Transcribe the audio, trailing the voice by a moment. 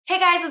Hey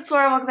guys, it's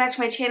Laura. Welcome back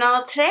to my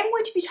channel. Today I'm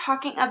going to be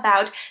talking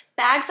about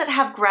bags that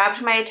have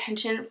grabbed my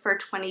attention for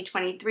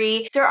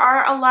 2023. There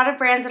are a lot of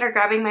brands that are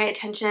grabbing my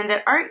attention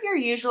that aren't your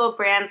usual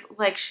brands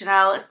like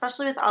Chanel,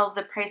 especially with all of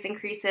the price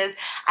increases.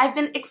 I've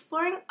been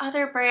exploring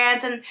other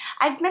brands, and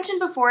I've mentioned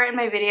before in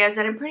my videos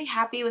that I'm pretty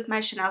happy with my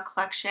Chanel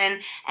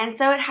collection, and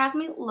so it has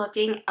me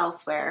looking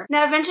elsewhere.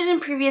 Now, I've mentioned in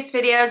previous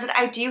videos that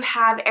I do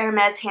have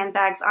Hermes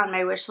handbags on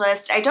my wish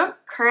list. I don't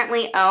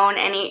currently own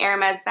any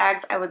Hermes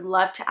bags. I would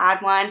love to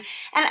add one,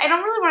 and I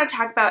don't really want to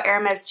talk about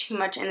Hermes too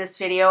much in this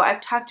video.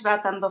 I've talked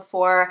about them before.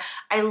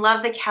 I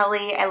love the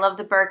Kelly, I love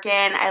the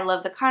Birkin, I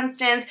love the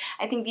Constance.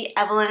 I think the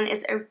Evelyn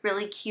is a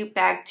really cute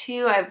bag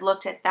too. I've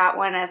looked at that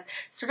one as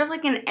sort of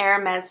like an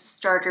Hermes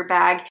starter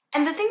bag.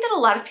 And the thing that a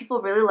lot of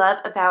people really love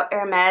about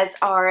Hermes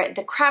are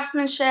the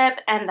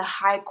craftsmanship and the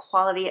high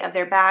quality of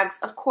their bags.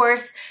 Of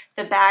course,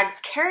 the bags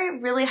carry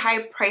really high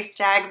price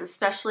tags,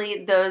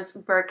 especially those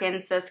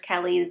Birkins, those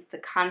Kellys, the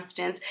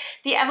Constance.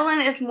 The Evelyn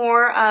is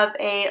more of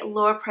a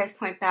lower price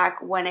point bag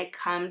when it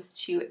comes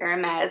to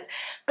Hermes.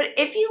 But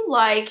if you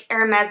like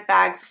Hermes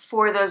bags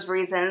for those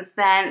reasons,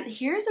 then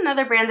here's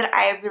another brand that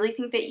I really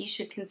think that you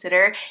should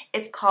consider.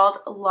 It's called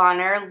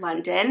Launer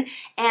London,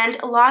 and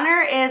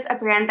Launer is a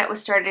brand that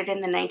was started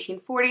in the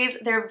 1940s.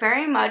 They're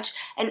very much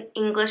an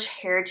English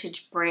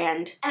heritage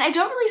brand, and I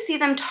don't really see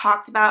them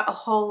talked about a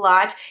whole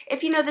lot.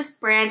 If you know this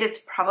brand, it's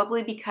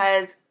probably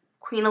because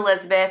Queen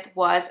Elizabeth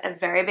was a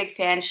very big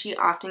fan. She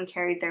often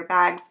carried their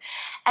bags.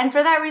 And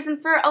for that reason,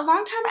 for a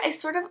long time, I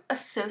sort of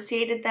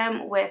associated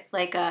them with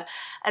like an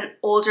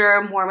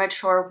older, more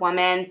mature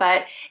woman.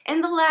 But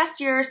in the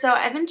last year or so,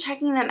 I've been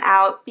checking them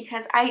out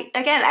because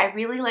I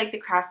really like the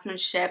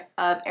craftsmanship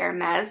of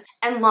Hermes.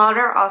 And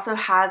Launer also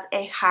has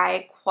a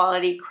high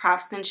quality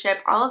craftsmanship.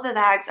 All of the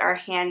bags are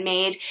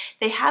handmade.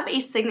 They have a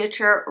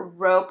signature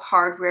rope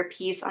hardware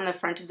piece on the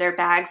front of their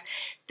bags.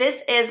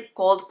 This is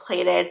gold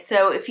plated,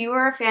 so if you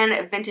are a fan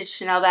of vintage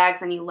Chanel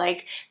bags and you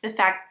like the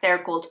fact that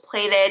they're gold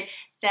plated,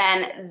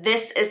 then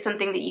this is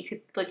something that you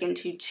could look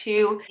into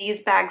too.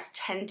 These bags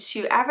tend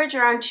to average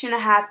around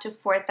 $2,500 to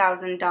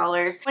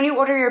 $4,000. When you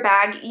order your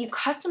bag, you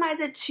customize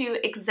it to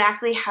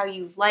exactly how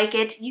you like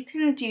it. You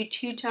can do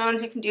two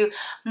tones, you can do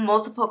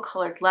multiple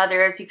colored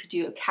leathers, you could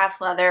do a calf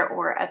leather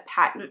or a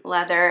patent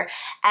leather,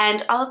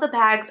 and all of the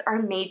bags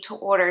are made to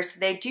order, so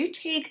they do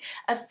take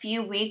a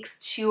few weeks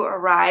to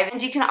arrive.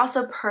 And you can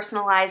also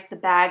personalize the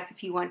bags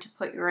if you want to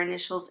put your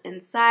initials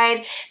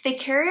inside. They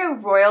carry a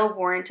royal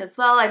warrant as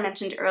well. I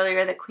mentioned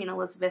earlier that Queen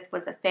Elizabeth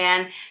was a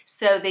fan,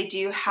 so they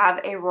do have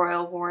a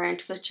royal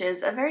warrant, which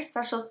is a very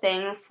special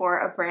thing for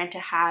a brand to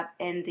have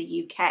in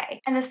the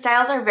UK. And the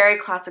styles are very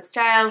classic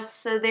styles,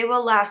 so they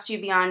will last you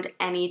beyond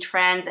any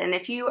trends. And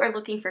if you are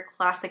looking for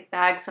classic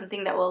bags,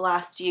 something that will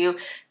last you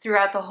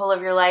throughout the whole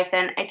of your life,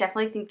 then I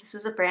definitely think this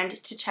is a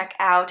brand to check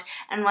out,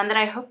 and one that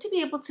I hope to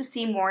be able to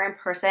see more in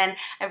person.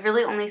 I've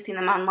really only seen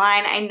them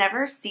online. I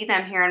never see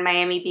them here in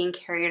Miami being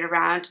carried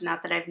around,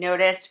 not that I've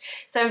noticed.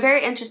 So I'm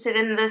very interested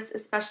in this,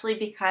 especially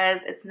because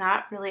it's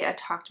not really a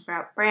talked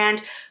about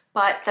brand,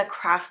 but the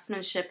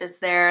craftsmanship is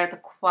there, the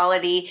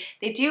quality.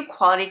 They do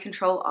quality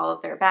control all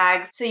of their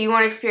bags, so you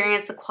won't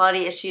experience the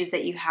quality issues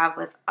that you have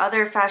with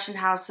other fashion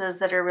houses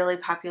that are really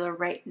popular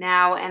right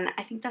now, and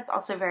I think that's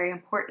also very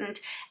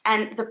important.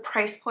 And the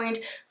price point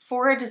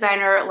for a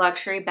designer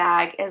luxury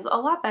bag is a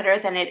lot better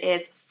than it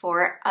is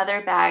for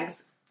other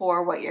bags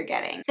for what you're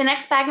getting. The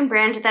next bag and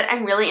brand that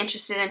I'm really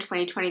interested in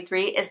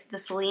 2023 is the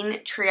Celine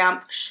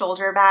Triomphe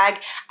shoulder bag.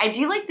 I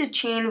do like the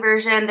chain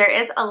version. There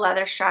is a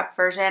leather strap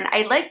version.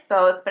 I like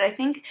both, but I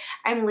think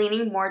I'm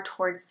leaning more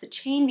towards the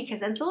chain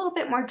because it's a little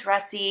bit more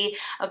dressy,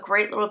 a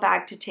great little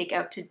bag to take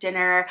out to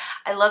dinner.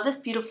 I love this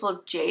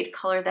beautiful jade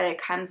color that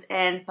it comes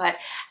in, but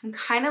I'm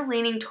kind of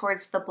leaning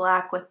towards the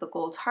black with the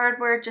gold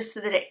hardware just so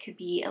that it could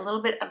be a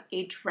little bit of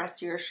a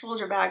dressier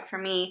shoulder bag for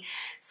me.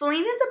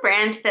 Celine is a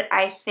brand that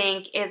I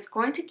think is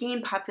going to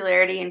gain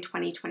popularity in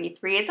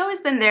 2023. It's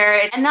always been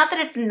there, and not that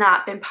it's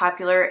not been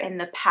popular in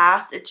the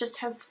past, it just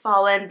has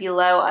fallen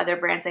below other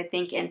brands, I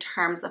think, in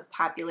terms of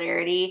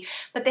popularity,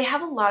 but they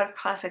have a lot of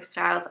classic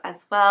styles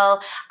as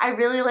well. I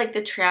really like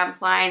the Triumph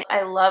line.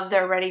 I love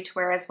their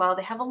ready-to-wear as well.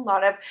 They have a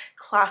lot of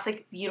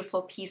classic,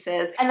 beautiful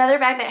pieces. Another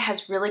bag that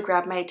has really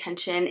grabbed my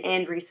attention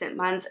in recent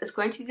months is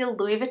going to be the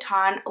Louis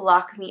Vuitton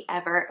Lock Me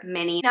Ever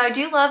Mini. Now, I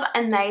do love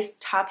a nice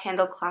top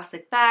handle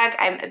classic bag.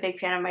 I'm a big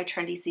fan of my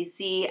trendy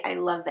CC. I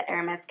love the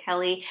Hermes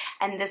Kelly,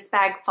 and this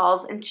bag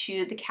falls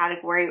into the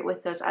category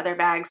with those other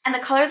bags. And the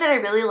color that I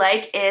really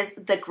like is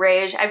the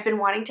greige. I've been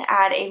wanting to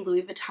add a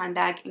Louis Vuitton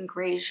bag in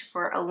greige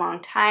for a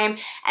long time,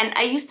 and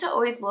I used to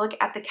always look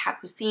at the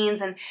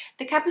Capucines, and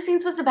the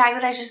Capucines was a bag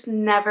that I just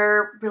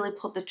never really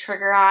pulled the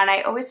trigger on.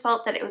 I always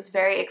felt that it was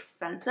very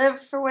expensive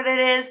for what it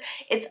is.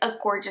 It's a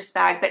gorgeous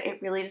bag, but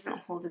it really doesn't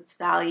hold its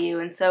value,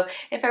 and so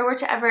if I were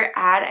to ever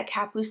add a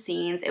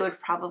Capucines, it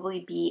would probably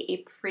be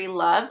a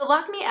pre-love. The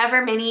Lock Me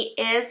Ever Mini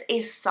is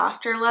a soft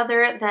softer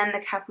leather than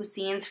the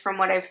Capucines from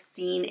what I've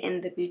seen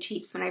in the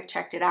boutiques when I've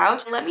checked it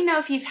out. Let me know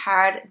if you've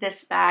had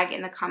this bag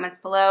in the comments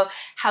below,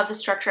 how the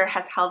structure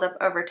has held up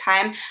over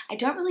time. I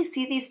don't really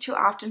see these too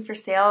often for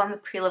sale on the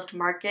pre-loved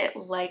market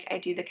like I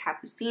do the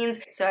Capucines,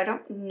 so I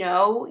don't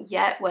know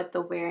yet what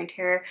the wear and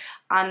tear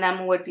on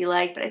them would be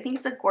like, but I think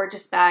it's a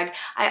gorgeous bag.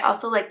 I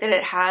also like that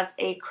it has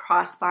a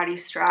crossbody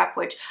strap,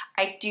 which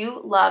I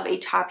do love a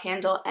top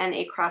handle and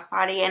a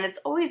crossbody, and it's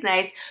always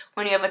nice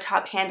when you have a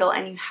top handle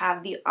and you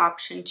have the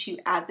option to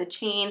add the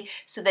chain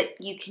so that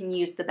you can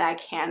use the bag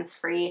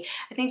hands-free.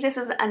 I think this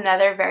is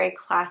another very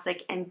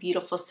classic and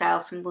beautiful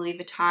style from Louis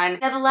Vuitton.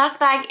 Now the last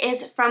bag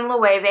is from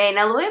Loewe.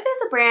 Now Loewe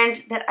is a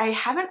brand that I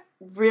haven't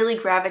really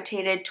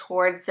gravitated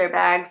towards their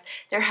bags.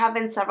 There have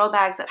been several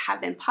bags that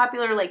have been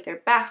popular, like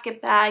their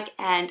basket bag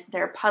and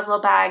their puzzle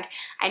bag.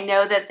 I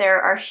know that there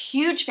are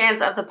huge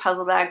fans of the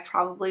puzzle bag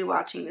probably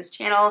watching this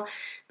channel,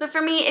 but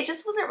for me it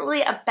just wasn't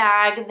really a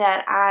bag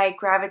that I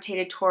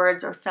gravitated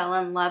towards or fell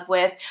in love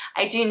with.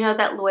 I do know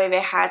that Loewe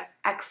has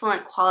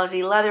excellent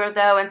quality leather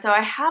though, and so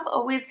I have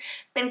always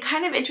been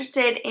kind of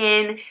interested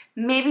in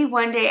maybe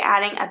one day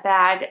adding a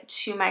bag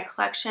to my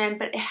collection,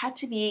 but it had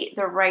to be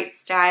the right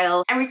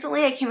style. And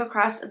recently I came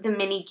across the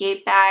mini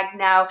Gape bag.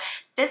 Now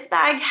this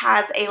bag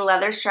has a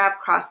leather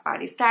strap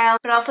crossbody style,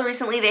 but also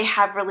recently they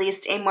have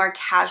released a more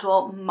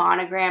casual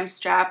monogram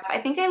strap. I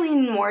think I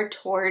lean more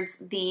towards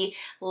the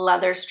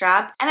leather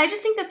strap, and I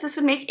just think that this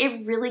would make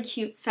a really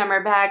cute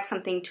summer bag,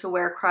 something to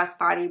wear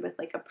crossbody with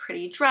like a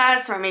pretty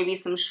dress or maybe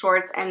some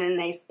shorts and a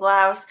nice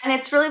blouse. And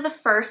it's really the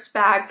first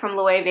bag from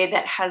Loewe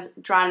that has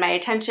drawn my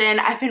attention.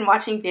 I've been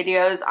watching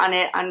videos on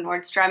it on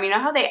Nordstrom. You know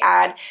how they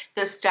add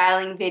those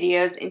styling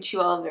videos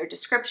into all of their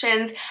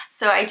descriptions?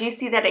 So I do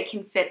see that it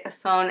can fit a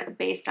phone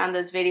based on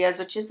those videos,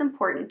 which is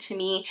important to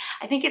me.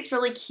 I think it's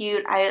really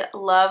cute. I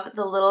love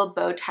the little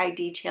bow tie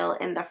detail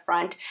in the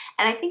front,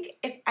 and I think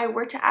if I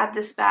were to add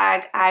this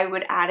bag, I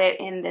would add it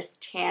in this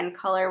tan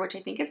color, which I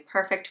think is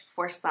perfect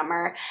for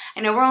summer.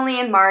 I know we're only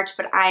in March,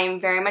 but I'm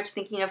very much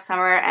thinking of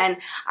summer, and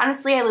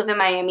honestly, I live in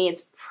Miami.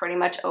 It's pretty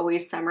much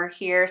always summer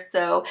here,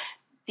 so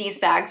these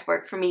bags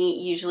work for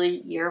me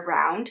usually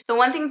year-round. The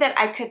one thing that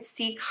I could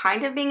see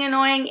kind of being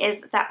annoying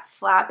is that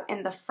flap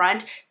in the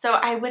front, so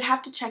I would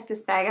have to check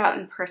this bag out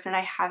in person. I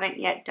haven't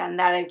yet done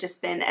that. I've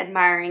just been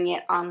admiring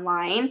it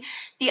online.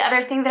 The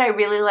other thing that I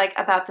really like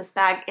about this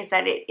bag is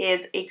that it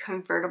is a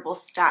convertible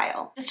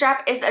style. The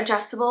strap is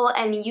adjustable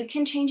and you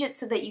can change it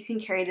so that you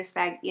can carry this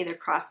bag either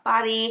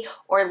crossbody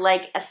or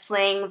like a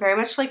sling, very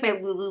much like my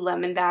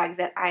Lululemon bag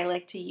that I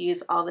like to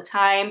use all the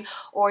time,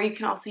 or you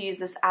can also use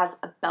this as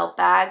a belt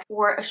bag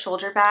or a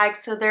shoulder bag.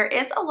 So there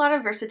is a lot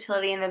of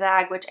versatility in the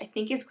bag, which I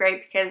think is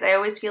great because I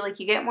always feel like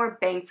you get more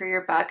bang for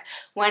your buck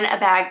when a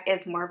bag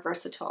is more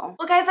versatile.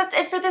 Well guys, that's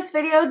it for this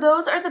video.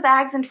 Those are the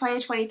bags in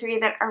 2023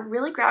 that are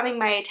really grabbing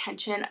my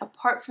attention,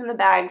 apart from the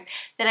bags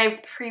that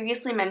I've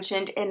previously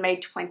mentioned in my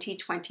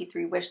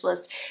 2023 wish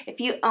list.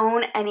 If you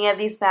own any of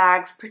these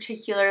bags,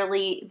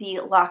 particularly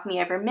the Lock Me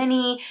Ever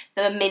Mini,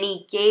 the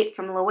Mini Gape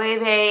from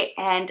Loewe,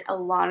 and a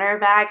Launer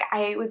bag,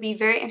 I would be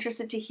very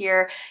interested to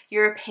hear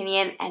your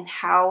opinion and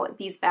how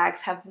these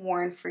bags have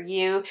worn for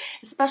you,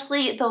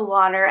 especially the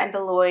Launer and the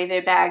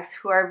Loewe bags,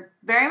 who are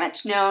very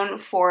much known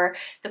for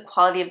the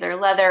quality of their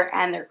leather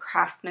and their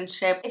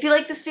craftsmanship. If you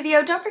like this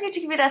video, don't forget to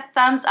give it a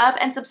thumbs up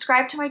and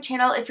subscribe to my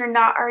channel if you're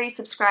not already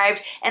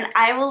subscribed, and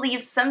I will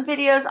leave some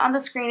videos on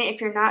the screen if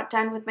you're not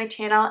done with my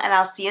channel, and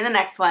I'll see you in the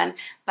next one.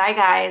 Bye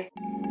guys.